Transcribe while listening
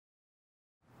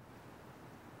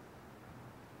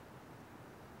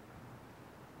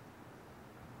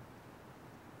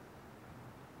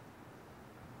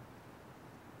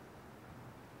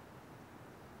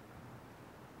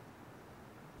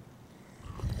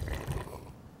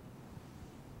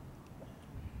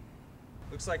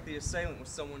Looks like the assailant was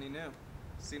someone he knew.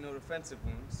 See no defensive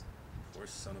wounds. Poor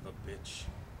son of a bitch.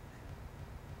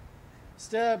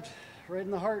 Stabbed right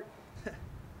in the heart.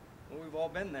 Well, we've all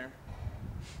been there.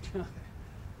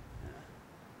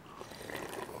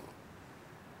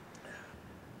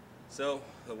 So,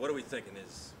 what are we thinking?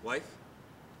 His wife?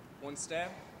 One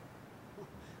stab?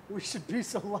 We should be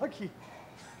so lucky.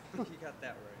 You got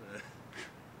that right.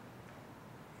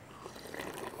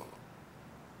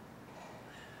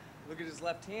 Look at his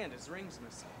left hand. His ring's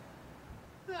missing.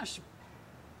 Yeah, she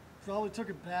probably took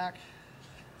it back.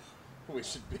 We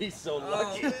should be so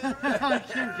lucky. I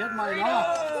can't get mine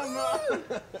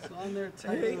off. It's on there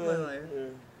I hate tight. my life.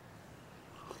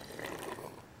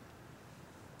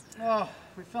 Oh,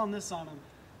 we found this on him.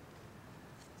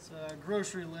 It's a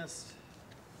grocery list.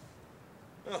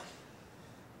 Oh,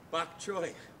 bok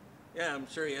choy. Yeah, I'm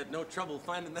sure he had no trouble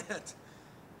finding that.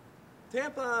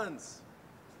 Tampons!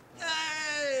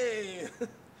 Yay!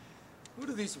 Who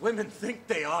do these women think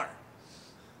they are?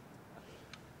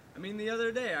 I mean, the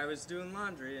other day I was doing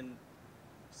laundry and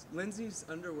Lindsay's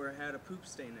underwear had a poop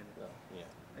stain in it. Oh, yeah.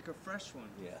 Like a fresh one.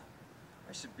 Yeah.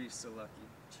 I should be so lucky.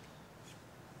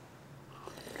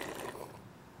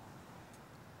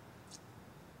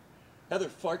 Heather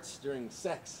farts during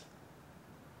sex.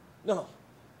 No.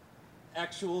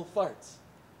 Actual farts.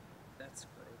 That's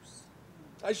gross.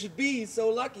 I should be so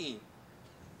lucky.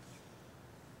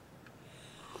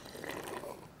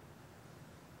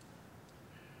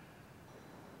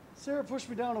 Sarah pushed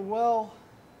me down a well.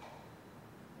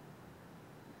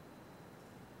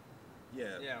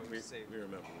 Yeah, Yeah, we we saved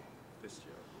remember this joke.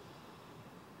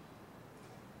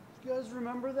 You guys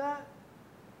remember that?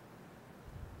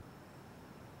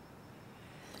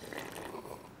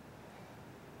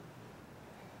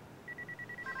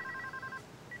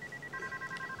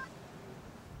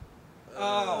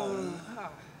 Oh.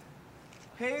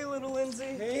 Hey, little Lindsay.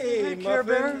 Hey, Care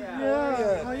Bear? Muffin.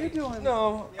 Yeah. How you doing?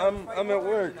 No, I'm at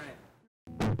work.